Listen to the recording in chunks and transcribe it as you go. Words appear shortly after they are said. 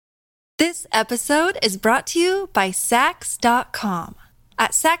This episode is brought to you by Sax.com.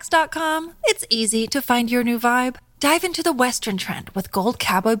 At Sax.com, it's easy to find your new vibe. Dive into the Western trend with gold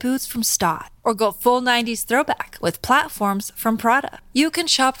cowboy boots from Stott, or go full 90s throwback with platforms from Prada. You can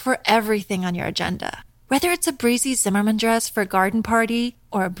shop for everything on your agenda, whether it's a breezy Zimmermann dress for a garden party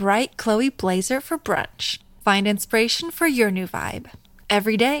or a bright Chloe blazer for brunch. Find inspiration for your new vibe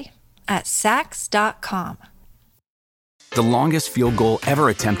every day at Sax.com. The longest field goal ever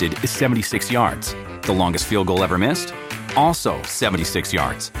attempted is 76 yards. The longest field goal ever missed? Also 76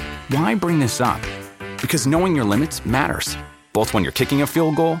 yards. Why bring this up? Because knowing your limits matters, both when you're kicking a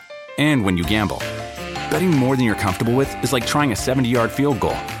field goal and when you gamble. Betting more than you're comfortable with is like trying a 70-yard field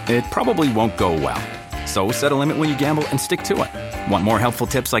goal. It probably won't go well. So set a limit when you gamble and stick to it. Want more helpful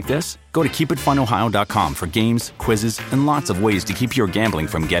tips like this? Go to keepitfunohio.com for games, quizzes, and lots of ways to keep your gambling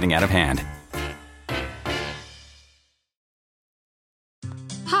from getting out of hand.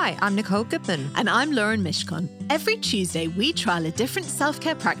 Hi, I'm Nicole Goodman. And I'm Lauren Mishkon. Every Tuesday, we trial a different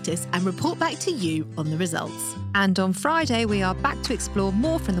self-care practice and report back to you on the results. And on Friday, we are back to explore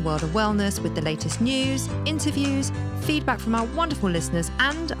more from the world of wellness with the latest news, interviews, feedback from our wonderful listeners,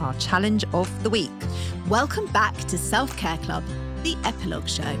 and our challenge of the week. Welcome back to Self-Care Club, the Epilogue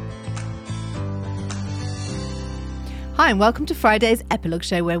Show. Hi, and welcome to Friday's Epilogue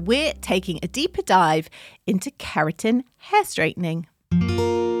Show, where we're taking a deeper dive into keratin hair straightening.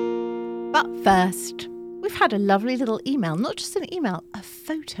 But first, we've had a lovely little email, not just an email, a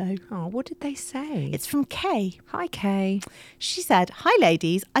photo. Oh, what did they say? It's from Kay. Hi, Kay. She said, "Hi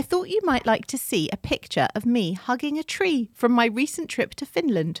ladies, I thought you might like to see a picture of me hugging a tree from my recent trip to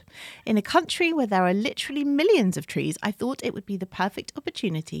Finland. In a country where there are literally millions of trees, I thought it would be the perfect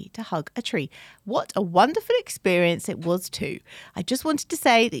opportunity to hug a tree. What a wonderful experience it was too. I just wanted to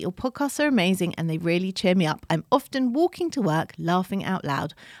say that your podcasts are amazing and they really cheer me up. I'm often walking to work laughing out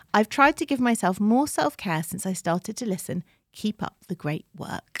loud. I've tried to give myself more self-care since I started to listen. Keep up the great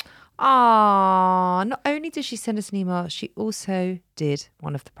work." Ah, not only did she send us an email, she also did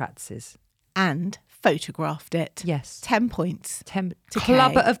one of the practices. And photographed it. Yes. 10 points. 10 to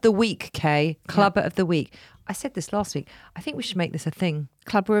Clubber Kay. of the week, Kay. Clubber of the week. I said this last week. I think we should make this a thing.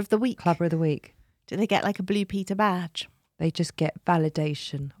 Clubber of the week. Clubber of the week. Do they get like a Blue Peter badge? They just get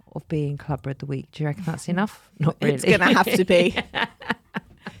validation of being Clubber of the week. Do you reckon that's enough? Not really. It's going to have to be.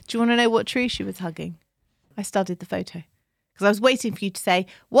 Do you want to know what tree she was hugging? I studied the photo because I was waiting for you to say,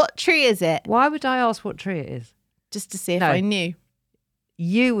 what tree is it? Why would I ask what tree it is? Just to see if I knew.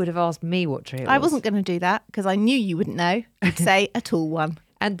 You would have asked me what tree it was. I wasn't going to do that because I knew you wouldn't know. You'd say a tall one.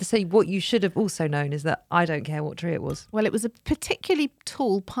 And so what you should have also known is that I don't care what tree it was. Well, it was a particularly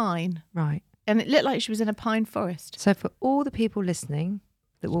tall pine. Right. And it looked like she was in a pine forest. So for all the people listening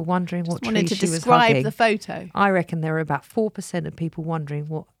that were wondering what tree she was describe hugging, the photo. I reckon there were about 4% of people wondering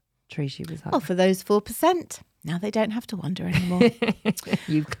what tree she was hugging. Well, for those 4%, now they don't have to wonder anymore.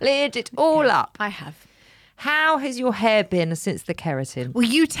 You've cleared it all up. I have. How has your hair been since the keratin? Will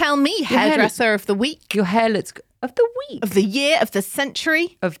you tell me, hairdresser of the week? Your hair looks of the week. Of the year, of the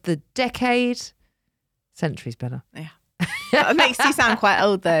century. Of the decade. Century's better. Yeah. That makes you sound quite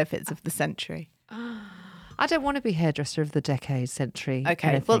old though if it's of the century. I don't want to be hairdresser of the decade, century. Okay,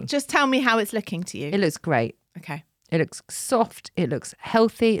 anything. well just tell me how it's looking to you. It looks great. Okay. It looks soft. It looks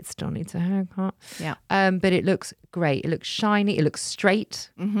healthy. It still needs a haircut. Yeah. But it looks great. It looks shiny. It looks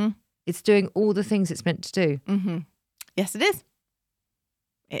straight. Mm-hmm. It's doing all the things it's meant to do. Mm-hmm. Yes, it is.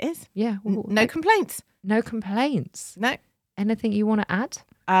 It is. Yeah. Well, no complaints. No complaints. No. Anything you want to add?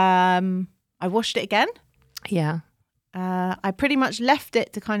 I washed it again. Yeah. I pretty much left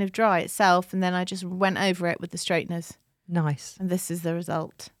it to kind of dry itself and then I just went over it with the straighteners. Nice. And this is the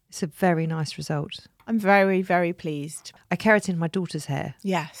result. It's a very nice result. I'm very, very pleased. I keratin my daughter's hair.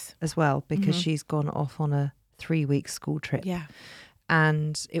 Yes. As well, because she's gone off on a 3-week school trip. Yeah.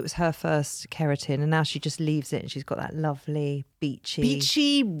 And it was her first keratin and now she just leaves it and she's got that lovely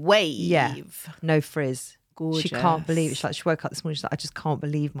beachy wave. Yeah. No frizz. Gorgeous. She can't believe it. She woke up this morning, she's like, I just can't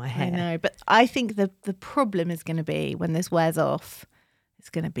believe my hair. I know, but I think the problem is going to be when this wears off, I'm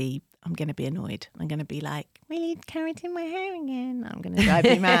going to be annoyed. I'm going to be like, really keratin my hair again? I'm going to drive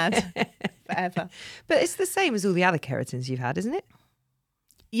me mad forever. But it's the same as all the other keratins you've had, isn't it?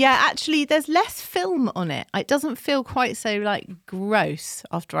 Yeah, actually, there's less film on it. It doesn't feel quite so like gross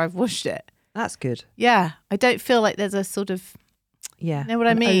after I've washed it. That's good. Yeah, I don't feel like there's a sort of, yeah, you know what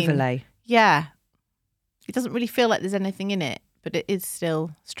I mean? Overlay. Yeah, it doesn't really feel like there's anything in it, but it is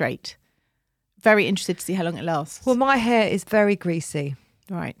still straight. Very interested to see how long it lasts. Well, my hair is very greasy.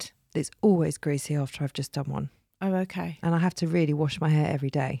 Right. It's always greasy after I've just done one. Oh, okay. And I have to really wash my hair every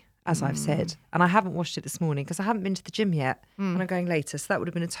day. as I've said. And I haven't washed it this morning because I haven't been to the gym yet and I'm going later. So that would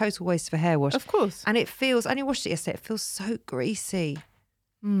have been a total waste of a hair wash. Of course. And it feels, I only washed it yesterday, it feels so greasy.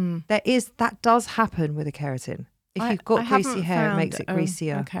 That does happen with a keratin. If you've got greasy hair, it makes it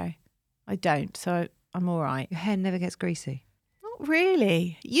greasier. Okay. I don't, so I'm all right. Your hair never gets greasy. Not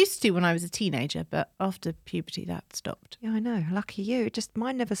really. Used to when I was a teenager, but after puberty that stopped. Yeah, I know. Lucky you.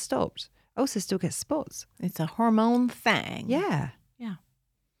 Mine never stopped. I also still get spots. It's a hormone thing. Yeah. Yeah.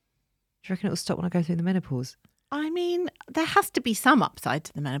 Do you reckon it'll stop when I go through the menopause? I mean, there has to be some upside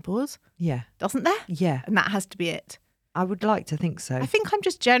to the menopause, Yeah. doesn't there? Yeah. And that has to be it. I would like to think so. I think I'm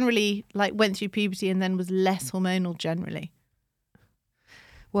just generally went through puberty and then was less hormonal generally.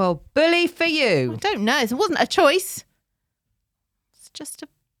 Well, bully for you. I don't know. It wasn't a choice. It's just a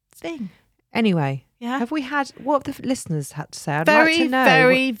thing. Anyway, Yeah. have we had, what have the listeners had to say? I'd Very, like to know.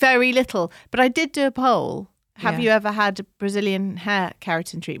 very, very little. But I did do a poll. Have Yeah. you ever had a Brazilian hair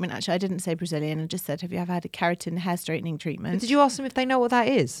keratin treatment? Actually, I didn't say Brazilian. I just said, have you ever had a keratin hair straightening treatment? Did you ask them if they know what that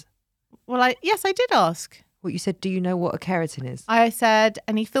is? Well, yes, I did ask. What you said, do you know what a keratin is? I said,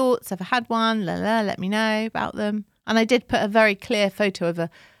 any thoughts? Ever had one? Let me know about them. And I did put a very clear photo of a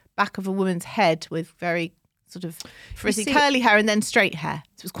back of a woman's head with very sort of frizzy curly hair and then straight hair.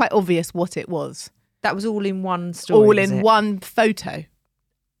 So it was quite obvious what it was. That was all in one story. All in one photo.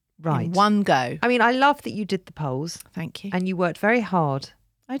 Right. In one go. I mean, I love that you did the polls. Thank you. And you worked very hard.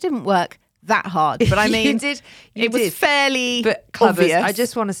 I didn't work that hard, but I mean, it was fairly obvious. I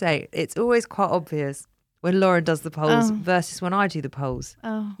just want to say, it's always quite obvious when Lauren does the polls versus when I do the polls.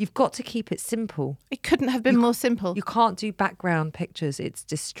 Oh. You've got to keep it simple. It couldn't have been more simple. You can't do background pictures. It's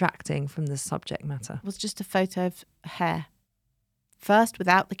distracting from the subject matter. It was just a photo of hair. First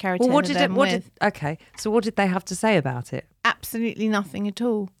without the keratin, okay, so what did they have to say about it? Absolutely nothing at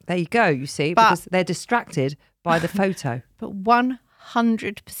all. There you go, you see, But- because they're distracted by the photo. But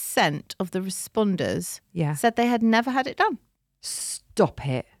 100% of the responders Yeah. said they had never had it done. Stop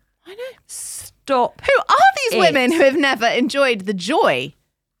it. I know. Stop. Who are these women who have never enjoyed the joy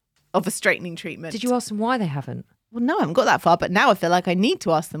of a straightening treatment? Did you ask them why they haven't? Well, no, I haven't got that far, but now I feel like I need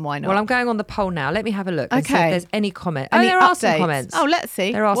to ask them why not. Well, I'm going on the poll now. Let me have a look and see Okay. if there's any comment. Any there are some updates? comments. Oh, let's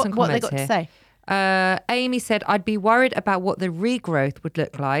see. There are some What they comments got here. to say. Amy said, I'd be worried about what the regrowth would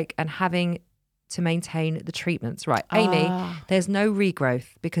look like and having to maintain the treatments. Right, Amy, there's no regrowth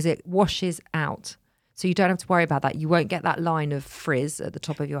because it washes out. So you don't have to worry about that. You won't get that line of frizz at the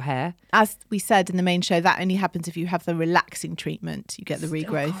top of your hair. As we said in the main show, that only happens if you have the relaxing treatment. You get the I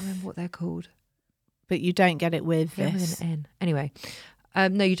regrowth. can't remember what they're called. But you don't get it with Yeah, this. with an N. Anyway,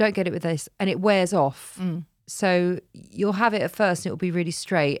 no, you don't get it with this. And it wears off. So you'll have it at first and it'll be really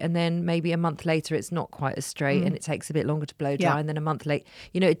straight. And then maybe a month later, it's not quite as straight and it takes a bit longer to blow dry. Yeah. And then a month later,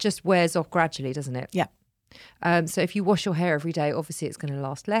 it just wears off gradually, doesn't it? Yeah. So if you wash your hair every day, obviously it's going to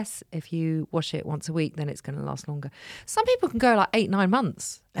last less. If you wash it once a week, then it's going to last longer. Some people can go like 8-9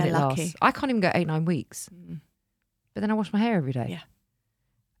 months. And They're it lucky. lasts. I can't even go 8-9 weeks. But then I wash my hair every day.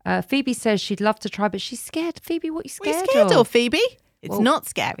 Yeah. Phoebe says she'd love to try, but she's scared. Phoebe, what are you Were you scared, scared of? of, Phoebe? It's Well- not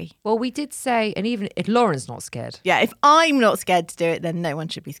scary. Well, we did say, and even if Lauren's not scared. Yeah, if I'm not scared to do it, then no one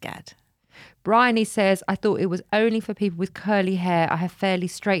should be scared. Bryony says, I thought it was only for people with curly hair. I have fairly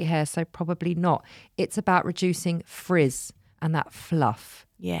straight hair, so probably not. It's about reducing frizz and that fluff,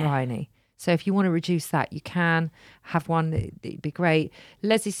 Yeah. Bryony. So if you want to reduce that, you can have one. It'd be great.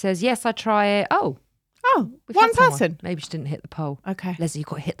 Leslie says, yes, I try it. Oh, we've One had someone. person. Maybe she didn't hit the poll. Okay. Leslie, you've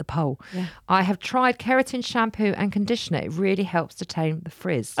got to hit the poll. Yeah. I have tried keratin shampoo and conditioner. It really helps to tame the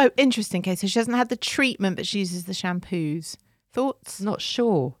frizz. Oh, interesting. Okay, so she hasn't had the treatment, but she uses the shampoos. Thoughts? Not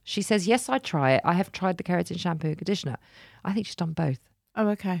sure. She says, yes, I try it. I have tried the keratin shampoo and conditioner. I think she's done both. Oh,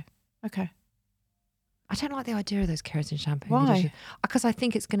 okay. Okay. I don't like the idea of those keratin shampoo. Why? Because I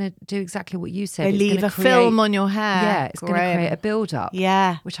think it's going to do exactly what you said. They It's leave gonna a film on your hair. Yeah, it's going to Graham. create a build-up.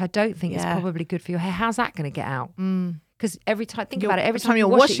 Yeah. Which I don't think is Yeah. probably good for your hair. How's that going to get out? Because every time, think about it, every Every time you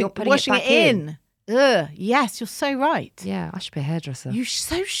wash it, you're putting washing it back in. Ugh, yes, you're so right. Yeah, I should be a hairdresser. You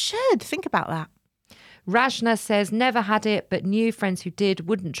so should. Think about that. Rajna says, never had it, but knew friends who did,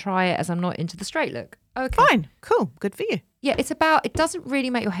 wouldn't try it as I'm not into the straight look. Okay. Fine. Cool. Good for you. Yeah, it doesn't really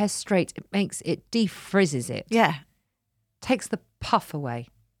make your hair straight. It defrizzes it. Yeah. Takes the puff away,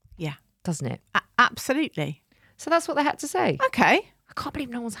 Yeah. doesn't it? Absolutely. So that's what they had to say. Okay. I can't believe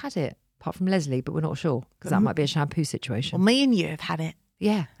no one's had it, apart from Leslie, but we're not sure, because that might be a shampoo situation. Well, me and you have had it.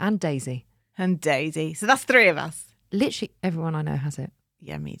 Yeah, and Daisy. And Daisy. So that's three of us. Literally everyone I know has it.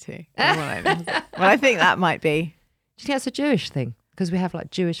 Yeah, me too. Everyone I know has it. Well, I think that might be. Do you think that's a Jewish thing? Because we have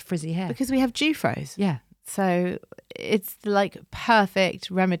like Jewish frizzy hair. Because we have Jew froze. Yeah. So it's like perfect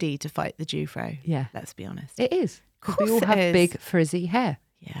remedy to fight the Jew fro. Yeah. Let's be honest. It is. Because we Course all it have is. big frizzy hair.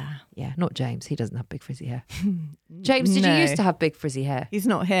 Yeah. Yeah, not James. He doesn't have big frizzy hair. James, did you used to have big frizzy hair? He's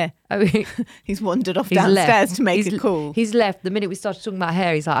not here. Oh, He's wandered off downstairs to make a call. He's left. The minute we started talking about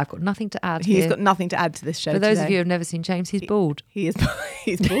hair, he's like, I've got nothing to add. He's got nothing to add to this show. For those today. of you who have never seen James, he's bald. He is.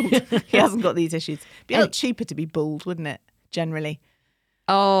 He's bald. He hasn't got these issues. It'd be a lot cheaper to be bald, wouldn't it? Generally.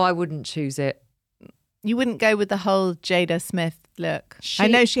 Oh, I wouldn't choose it. You wouldn't go with the whole Jada Smith look. I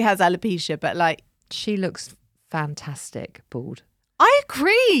know she has alopecia, but like... She looks fantastic bald. I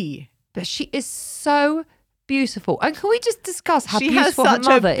agree. But she is so beautiful. And can we just discuss how she beautiful has her such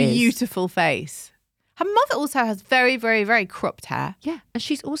mother a is? beautiful face. Her mother also has very, very, very cropped hair. Yeah, and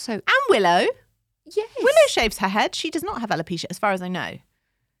she's also... And Willow. Yes. Willow shaves her head. She does not have alopecia, as far as I know.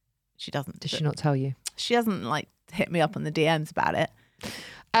 She doesn't. Does she not tell you? She hasn't like hit me up on the DMs about it.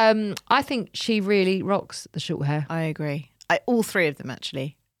 I think she really rocks the short hair. I agree. All three of them,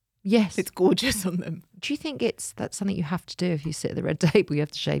 actually. Yes. It's gorgeous on them. Do you think that's something you have to do if you sit at the red table? You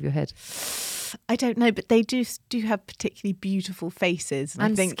have to shave your head. I don't know, but they do have particularly beautiful faces, and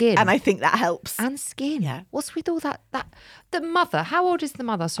I think, skin, and I think that helps. And skin. Yeah. What's with all that? The mother. How old is the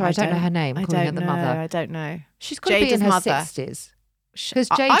mother? Sorry, I don't know her name. I calling her don't the know. mother. I don't know. She's got to be in her 60s. Because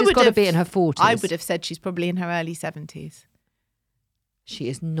I Jada's would got to have- be in her 40s. I would have said she's probably in her early 70s. She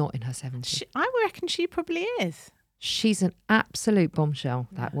is not in her 70s. I reckon she probably is. She's an absolute bombshell,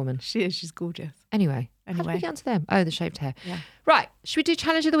 that woman. She is. She's gorgeous. Anyway, how did we get onto them? Oh, the shaved hair. Yeah. Right, should we do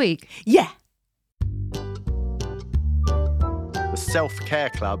challenge of the week? Yeah. The Self-Care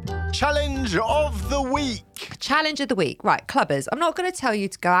Club Challenge of the Week. Challenge of the week. Right, clubbers, I'm not going to tell you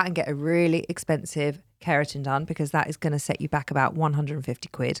to go out and get a really expensive keratin done because that is going to set you back about 150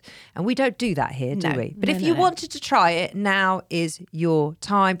 quid. And we don't do that here, do we? But if you wanted to try it, now is your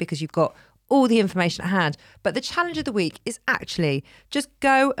time because you've got all the information at hand. But the challenge of the week is actually just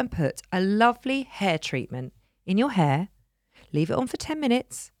go and put a lovely hair treatment in your hair, leave it on for 10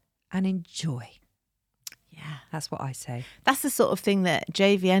 minutes and enjoy. Yeah, that's what I say. That's the sort of thing that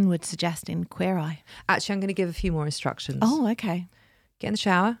JVN would suggest in Queer Eye. Actually, I'm going to give a few more instructions. Oh, okay. Get in the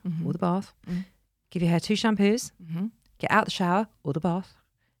shower or the bath. Give your hair 2 shampoos. Get out the shower or the bath.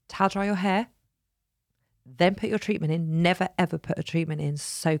 Towel dry your hair. Then put your treatment in. Never, ever put a treatment in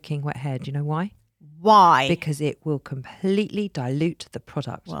soaking wet hair. Do you know why? Why? Because it will completely dilute the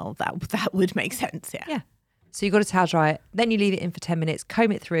product. Well, that would make sense, yeah. Yeah. So you've got to towel dry it. Then you leave it in for 10 minutes.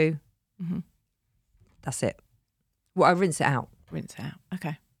 Comb it through. That's it. Well, I rinse it out. Rinse it out.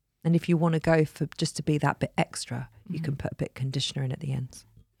 Okay. And if you want to go for just to be that bit extra, you can put a bit of conditioner in at the end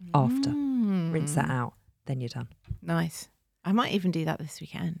after. Rinse that out. Then you're done. Nice. I might even do that this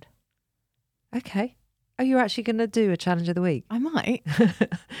weekend. Okay. Oh, you're actually going to do a challenge of the week? I might.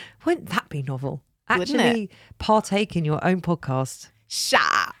 Wouldn't that be novel? Wouldn't Actually partake in your own podcast. Shut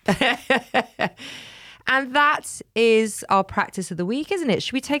up. And that is our practice of the week, isn't it?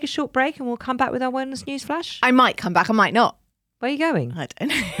 Should we take a short break and we'll come back with our wellness news flash? I might come back. I might not. Where are you going? I don't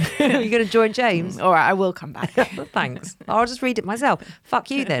know. Are you going to join James? All right, I will come back. Thanks. I'll just read it myself.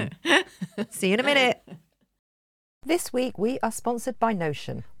 Fuck you then. See you in a minute. This week we are sponsored by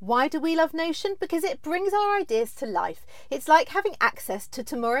Notion. Why do we love Notion? Because it brings our ideas to life. It's like having access to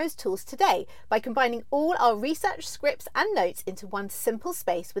tomorrow's tools today by combining all our research, scripts and notes into one simple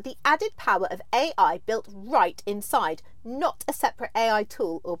space with the added power of AI built right inside, not a separate AI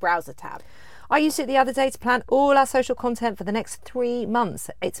tool or browser tab. I used it the other day to plan all our social content for the next 3 months.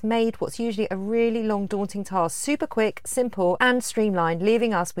 It's made what's usually a really long, daunting task super quick, simple and streamlined,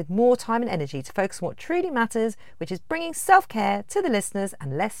 leaving us with more time and energy to focus on what truly matters, which is bringing self-care to the listeners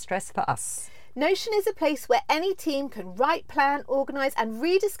and less stress for us. Notion is a place where any team can write, plan, organise and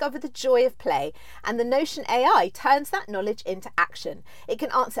rediscover the joy of play, and the Notion AI turns that knowledge into action. It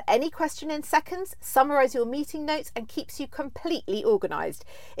can answer any question in seconds, summarise your meeting notes and keeps you completely organised.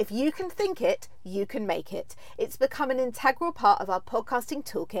 If you can think it, you can make it. It's become an integral part of our podcasting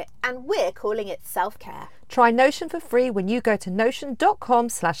toolkit and we're calling it self-care. Try Notion for free when you go to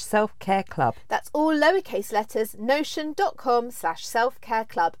notion.com/selfcareclub. That's all lowercase letters,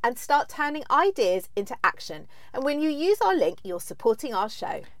 notion.com/selfcareclub, and start turning ideas into action. And when you use our link, you're supporting our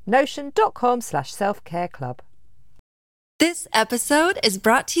show. Notion.com/selfcareclub. This episode is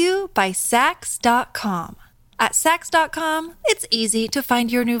brought to you by Sax.com. At Sax.com, it's easy to find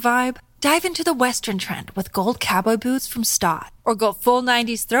your new vibe. Dive into the Western trend with gold cowboy boots from Stott, or go full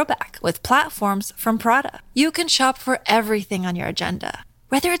 90s throwback with platforms from Prada. You can shop for everything on your agenda,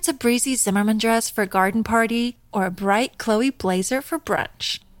 whether it's a breezy Zimmermann dress for a garden party or a bright Chloe blazer for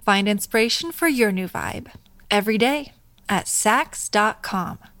brunch. Find inspiration for your new vibe every day at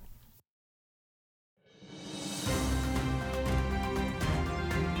Sax.com.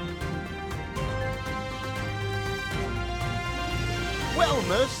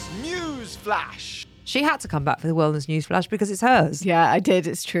 Wellness News Flash. She had to come back for the wellness news flash because it's hers. Yeah, I did.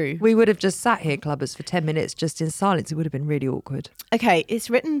 It's true. We would have just sat here, clubbers, for 10 minutes just in silence. It would have been really awkward. Okay, this is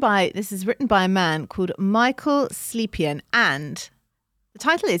written by a man called Michael Slepian, and the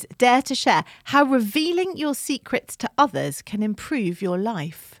title is Dare to Share: How Revealing Your Secrets to Others Can Improve Your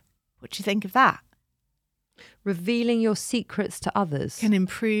Life. What do you think of that? Revealing your secrets to others Can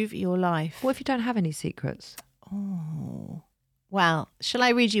improve your life. What if you don't have any secrets? Oh. Well, shall I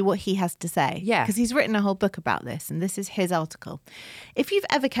read you what he has to say? Yeah. Because he's written a whole book about this, and this is his article. If you've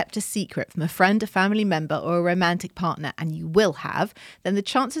ever kept a secret from a friend, a family member, or a romantic partner, and you will have, then the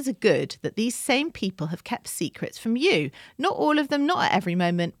chances are good that these same people have kept secrets from you. Not all of them, not at every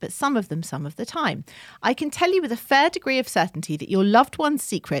moment, but some of them some of the time. I can tell you with a fair degree of certainty that your loved one's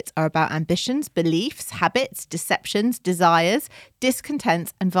secrets are about ambitions, beliefs, habits, deceptions, desires,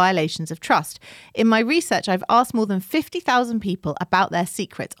 discontents, and violations of trust. In my research, I've asked more than 50,000 people about their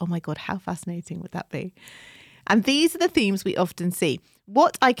secrets. Oh my God, how fascinating would that be? And these are the themes we often see.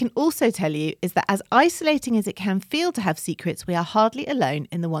 What I can also tell you is that as isolating as it can feel to have secrets, we are hardly alone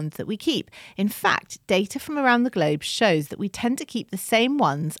in the ones that we keep. In fact, data from around the globe shows that we tend to keep the same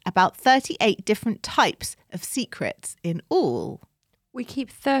ones, about 38 different types of secrets in all. We keep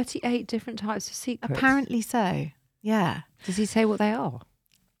 38 different types of secrets. Apparently so. Yeah. Does he say what they are?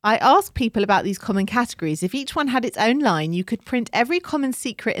 I asked people about these common categories. If each one had its own line, you could print every common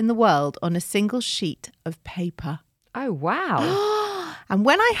secret in the world on a single sheet of paper. Oh, wow. And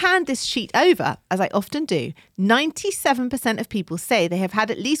when I hand this sheet over, as I often do, 97% of people say they have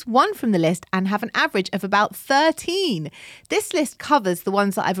had at least one from the list and have an average of about 13. This list covers the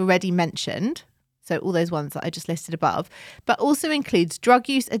ones that I've already mentioned. So all those ones that I just listed above, but also includes drug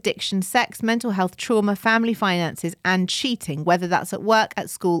use, addiction, sex, mental health, trauma, family finances, and cheating, whether that's at work, at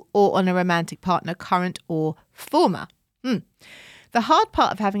school, or on a romantic partner, current or former. The hard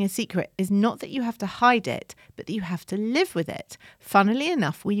part of having a secret is not that you have to hide it, but that you have to live with it. Funnily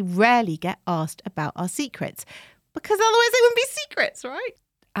enough, we rarely get asked about our secrets because otherwise they wouldn't be secrets, right?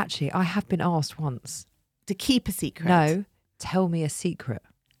 Actually, I have been asked once. To keep a secret? No, tell me a secret.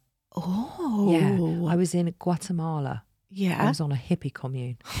 Oh. Yeah, I was in Guatemala. Yeah. I was on a hippie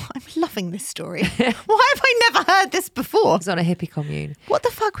commune. I'm loving this story. Why have I never heard this before? I was on a hippie commune. What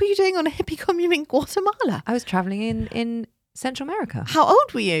the fuck were you doing on a hippie commune in Guatemala? I was travelling in Central America. How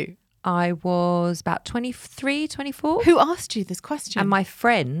old were you? I was about 23, 24. Who asked you this question? And my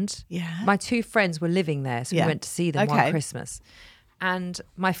friend, Yeah. my two friends were living there. So we went to see them one Christmas. And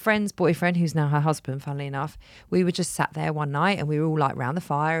my friend's boyfriend, who's now her husband, funnily enough, we were just sat there one night and we were all like round the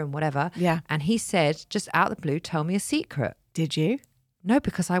fire and whatever. Yeah. And he said, just out of the blue, tell me a secret. Did you? No,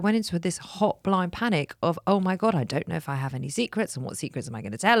 because I went into this hot, blind panic of, oh my God, I don't know if I have any secrets and what secrets am I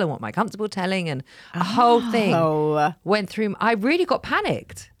going to tell and what am I comfortable telling, and a whole thing went through. I really got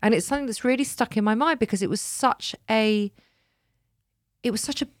panicked, and it's something that's really stuck in my mind because it was such a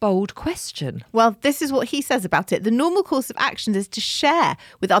bold question. Well, this is what he says about it. The normal course of action is to share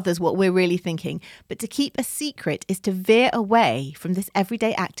with others what we're really thinking, but to keep a secret is to veer away from this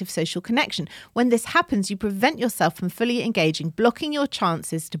everyday active social connection. When this happens, you prevent yourself from fully engaging, blocking your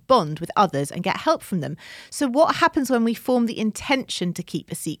chances to bond with others and get help from them. So what happens when we form the intention to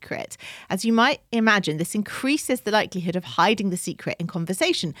keep a secret? As you might imagine, this increases the likelihood of hiding the secret in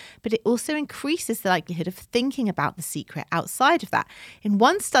conversation, but it also increases the likelihood of thinking about the secret outside of that. In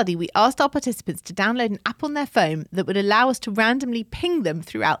one study, we asked our participants to download an app on their phone that would allow us to randomly ping them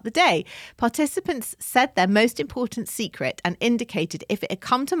throughout the day. Participants said their most important secret and indicated if it had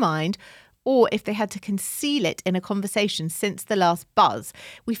come to mind or if they had to conceal it in a conversation since the last buzz.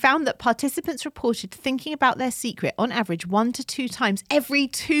 We found that participants reported thinking about their secret on average 1 to 2 times every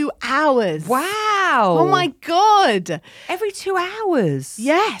 2 hours. Wow. Oh my God. Every 2 hours.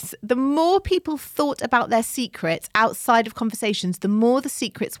 Yes. The more people thought about their secrets outside of conversations, the more the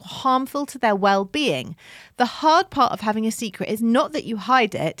secrets were harmful to their well-being. The hard part of having a secret is not that you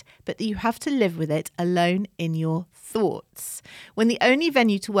hide it, but that you have to live with it alone in your thoughts. When the only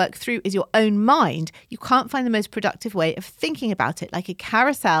venue to work through is your own mind, you can't find the most productive way of thinking about it, like a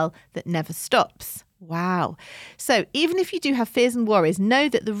carousel that never stops. Wow. So even if you do have fears and worries, know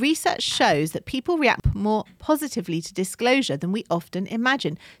that the research shows that people react more positively to disclosure than we often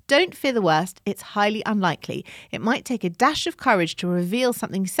imagine. Don't fear the worst. It's highly unlikely. It might take a dash of courage to reveal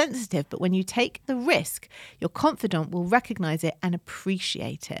something sensitive, but when you take the risk, your confidant will recognize it and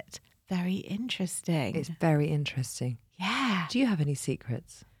appreciate it. Very interesting. It's very interesting. Yeah. Do you have any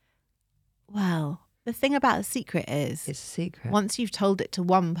secrets? Well, the thing about a secret is It's a secret. once you've told it to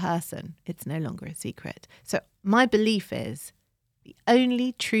one person, it's no longer a secret. So my belief is the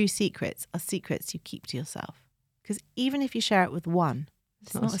only true secrets are secrets you keep to yourself. Because even if you share it with one,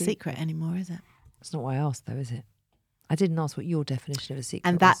 it's not a secret anymore, is it? That's not what I asked, though, is it? I didn't ask what your definition of a secret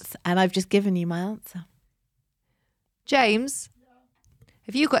And was. and I've just given you my answer. James,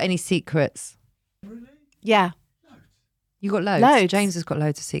 have you got any secrets? Yeah. You got loads? Loads. James has got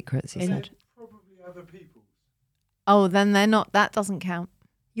loads of secrets, he said. Probably other people's. Oh, then they're not. That doesn't count.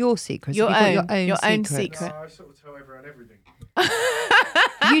 Your secrets. Your Have you own. got your Your own own secrets? secret. No, I sort of tell everyone everything.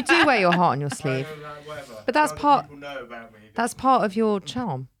 You do wear your heart on your sleeve. Whatever. But that's Other part- people know about me. That's part of your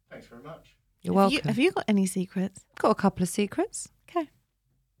charm. Thanks very much. You're welcome. Have you got any secrets? Got a couple of secrets. Okay.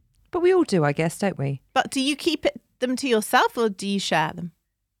 But we all do, I guess, don't we? But do you keep them to yourself or do you share them?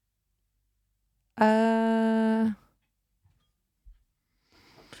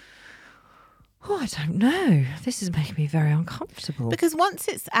 Oh, I don't know. This is making me very uncomfortable. Because once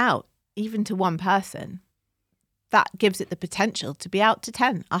it's out, even to one person, that gives it the potential to be out to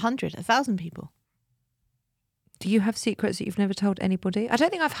 10, 100, 1,000 people. Do you have secrets that you've never told anybody? I don't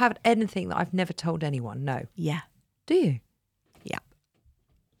think I've had anything that I've never told anyone. No. Yeah. Do you? Yeah.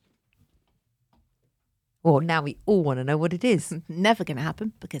 Well, now we all want to know what it is. Never going to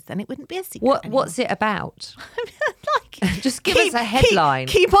happen because then it wouldn't be a secret. What's it about? like, Just give us a headline.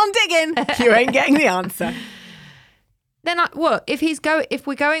 Keep on digging. You ain't getting the answer. Then, if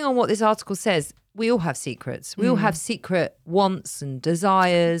we're going on what this article says, we all have secrets. We all have secret wants and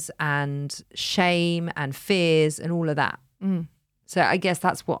desires and shame and fears and all of that. So I guess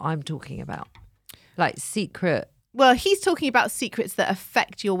that's what I'm talking about. Like secret. Well, he's talking about secrets that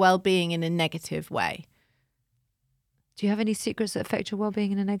affect your well-being in a negative way. Do you have any secrets that affect your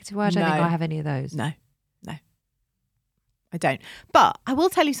well-being in a negative way? I don't No. think I have any of those. No, I don't. But I will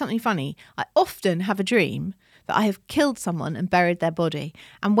tell you something funny. I often have a dream that I have killed someone and buried their body.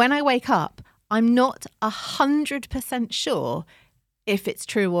 And when I wake up, I'm not 100% sure if it's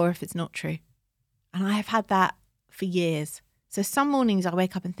true or if it's not true. And I have had that for years. So some mornings I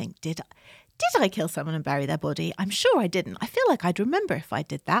wake up and think, did I kill someone and bury their body? I'm sure I didn't. I feel like I'd remember if I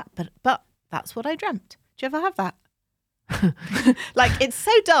did that, but that's what I dreamt. Do you ever have that? Like, it's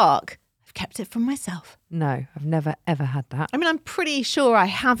so dark, I've kept it from myself. No, I've never, ever had that. I mean, I'm pretty sure I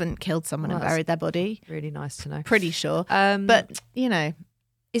haven't killed someone Well, and buried their body. Really nice to know. Pretty sure. But you know,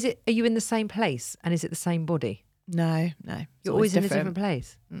 are you in the same place and is it the same body? no. You're always in a different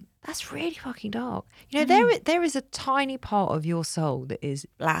place. That's really fucking dark. You know, there is a tiny part of your soul that is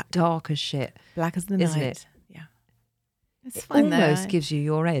Black. dark as shit. Black as the Isn't night. it? Yeah. It's It fine almost though. gives you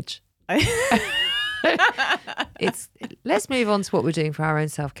your edge. Let's move on to what we're doing for our own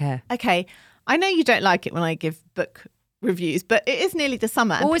self-care. Okay. I know you don't like it when I give book reviews, but it is nearly the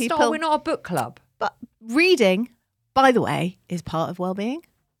summer. And We're not a book club. But reading, by the way, is part of well-being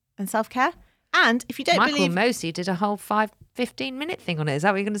and self-care. And if you don't Michael believe... Mosey did a whole 15-minute thing on it. Is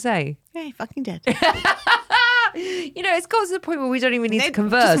that what you're going to say? Yeah, he fucking did. You know, it's got to the point where we don't even need to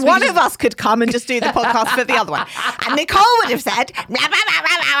converse. Just one of us could come and just do the podcast for the other one. And Nicole would have said, blah, blah, blah,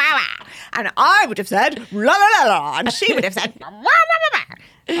 blah, blah, blah. And I would have said, la, la, la, la. And she would have said, blah, blah, blah,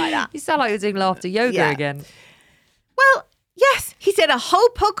 blah. Like that. You sound like you're doing laughter yoga Yeah. again. Well, yes, he did a whole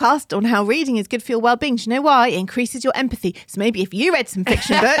podcast on how reading is good for your well-being. Do you know why? It increases your empathy. So maybe if you read some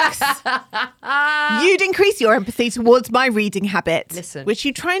fiction books, you'd increase your empathy towards my reading habit. Listen. Which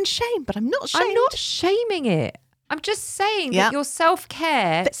you try and shame, but I'm not shamed. I'm not shaming it. I'm just saying Yeah. that your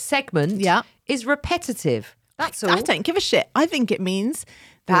self-care segment Yeah. is repetitive. That's all. I don't give a shit. I think it means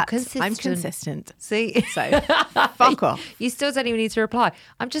that consistent. I'm consistent. See? So, fuck off. You still don't even need to reply.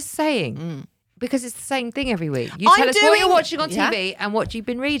 I'm just saying, because it's the same thing every week. You I'm tell us what you're doing- watching on yeah. TV and what you've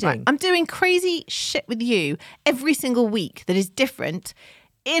been reading. Right. I'm doing crazy shit with you every single week that is different.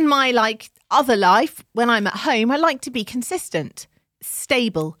 In my other life, when I'm at home, I like to be consistent,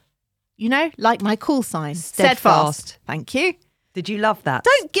 stable. You know, like my call sign. Steadfast. Thank you. Did you love that?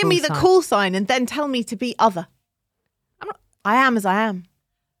 Don't give me the sign? call sign and then tell me to be other. I am as I am.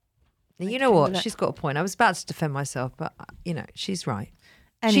 You know what? She's got a point. I was about to defend myself, but, she's right.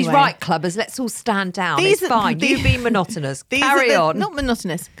 She's Anyway. right, clubbers. Let's all stand down. It's fine. You be monotonous. Carry on. Not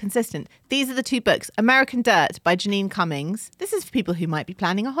monotonous, consistent. These are the two books. American Dirt by Janine Cummings. This is for people who might be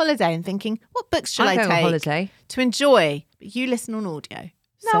planning a holiday and thinking, what books shall I'm I going take on holiday. to enjoy? But you listen on audio.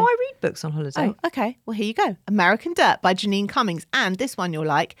 No, I read books on holiday. Oh, okay. Well, here you go. American Dirt by Janine Cummings. And this one you'll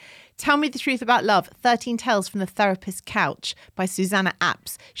like. Tell Me the Truth About Love, 13 Tales from the Therapist's Couch by Susanna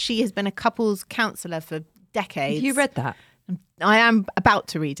Apps. She has been a couples counsellor for decades. Have you read that? I am about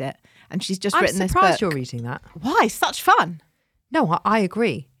to read it. And she's just I'm written this book. surprised you're reading that. Why? Such fun. No, I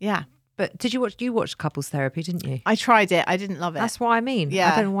agree. Yeah. But did you watched couples therapy, didn't you? I tried it. I didn't love it. That's what I mean.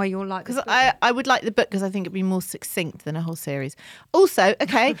 Yeah. I don't know why you're like... Because I would like the book because I think it'd be more succinct than a whole series. Also,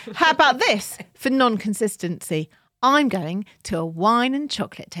 okay, how about this for non-consistency? I'm going to a wine and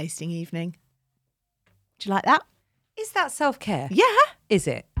chocolate tasting evening. Do you like that? Is that self-care? Yeah. Is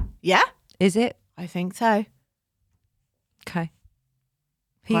it? Yeah. Is it? I think so. Okay.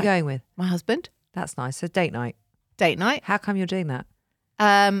 Who are Right. you going with? My husband. That's nice. So date night. Date night. How come you're doing that?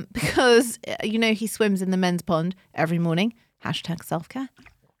 Because, he swims in the men's pond every morning. Hashtag self-care.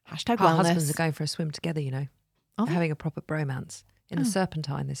 Hashtag Our wellness. husbands are going for a swim together, Are They're they? having a proper bromance in the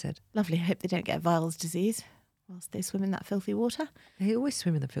Serpentine, they said. Lovely. I hope they don't get Viles disease whilst they swim in that filthy water. They always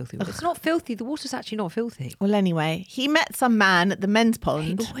swim in the filthy water. It's not filthy. The water's actually not filthy. Well, anyway, he met some man at the men's He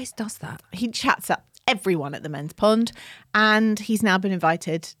pond. always does that. He chats up everyone at the men's pond, and he's now been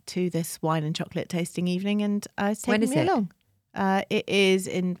invited to this wine and chocolate tasting evening, and it's When taking is me it? along. It is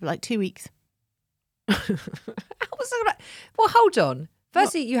in like 2 weeks. How was that? Well, hold on.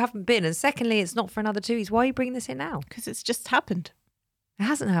 Firstly, you haven't been, and secondly, it's not for another 2 weeks. Why are you bringing this in now? Because it's just happened. It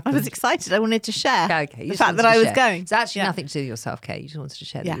hasn't I happened. was excited. I wanted to share Okay, you the just fact wanted that I to was share. going. It's actually Yeah. nothing to do with your self-care. You just wanted to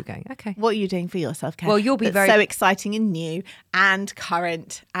share that Yeah. you were going. Okay. What are you doing for your self-care? Well, you'll be that's very- so exciting and new and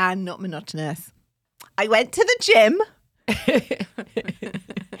current and not monotonous. I went to the gym.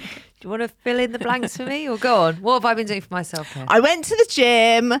 Do you want to fill in the blanks for me, or go on? What have I been doing for my self-care? I went to the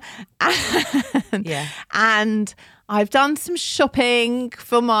gym and, Yeah. and I've done some shopping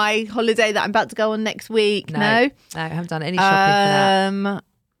for my holiday that I'm about to go on next week. No? I haven't done any shopping for that.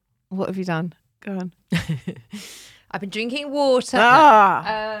 What have you done? Go on. I've been drinking water.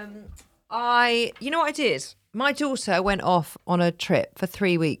 Ah. You know what I did? My daughter went off on a trip for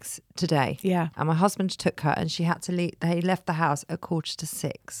 3 weeks today. Yeah. And my husband took her, and she had to leave. They left the house at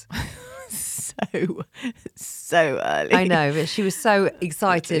 5:45. So early. I know, but she was so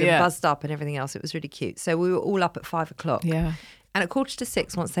excited Yeah. and buzzed up and everything else. It was really cute. So we were all up at 5:00. Yeah. And at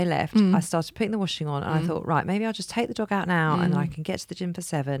 5:45, once they left, I started putting the washing on, and I thought, right, maybe I'll just take the dog out now, and I can get to the gym for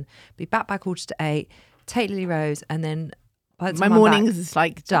 7, be back by 7:45, take Lily Rose, and then by the My time I'm mornings back, is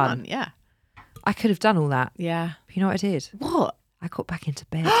like done. done. Yeah. I could have done all that. Yeah. But you know what I did? What? I got back into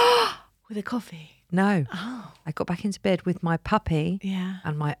bed. With a coffee. No. Oh. I got back into bed with my puppy Yeah.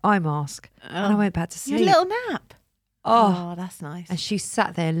 and my eye mask, and I went back to Your sleep. little nap. Oh. Oh, that's nice. And she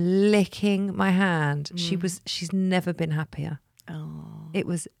sat there licking my hand. She's never been happier. Oh. It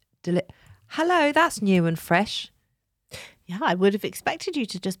was Hello, that's new and fresh. Yeah, I would have expected you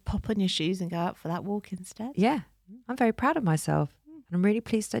to just pop on your shoes and go out for that walk instead. Yeah, I'm very proud of myself, and I'm really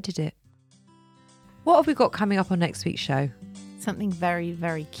pleased I did it. What have we got coming up on next week's show? Something very,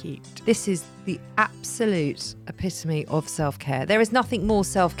 very cute. This is the absolute epitome of self-care. There is nothing more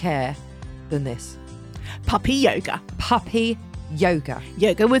self-care than this. Puppy yoga. Puppy yoga.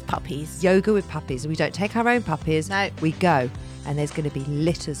 Yoga with puppies. Yoga with puppies. We don't take our own puppies. No. We go, and there's going to be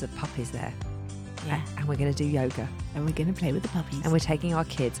litters of puppies there. Yeah. And we're going to do yoga. And we're going to play with the puppies. And we're taking our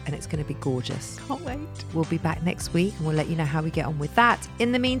kids, and it's going to be gorgeous. Can't wait. We'll be back next week, and we'll let you know how we get on with that.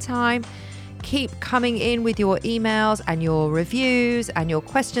 In the meantime, keep coming in with your emails and your reviews and your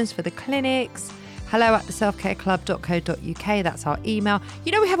questions for the clinics. hello@theselfcareclub.co.uk. That's our email.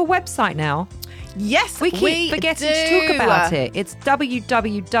 You know, we have a website now. Yes, We keep forgetting to talk about it. It's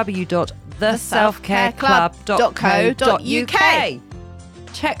www.theselfcareclub.co.uk.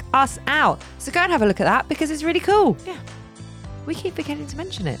 Check us out. So go and have a look at that because it's really cool. Yeah. We keep forgetting to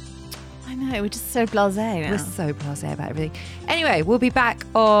mention it. I know, we're just so blasé now. We're so blasé about everything. Anyway, we'll be back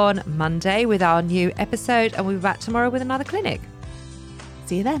on Monday with our new episode, and we'll be back tomorrow with another clinic.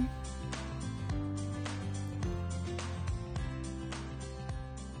 See you then.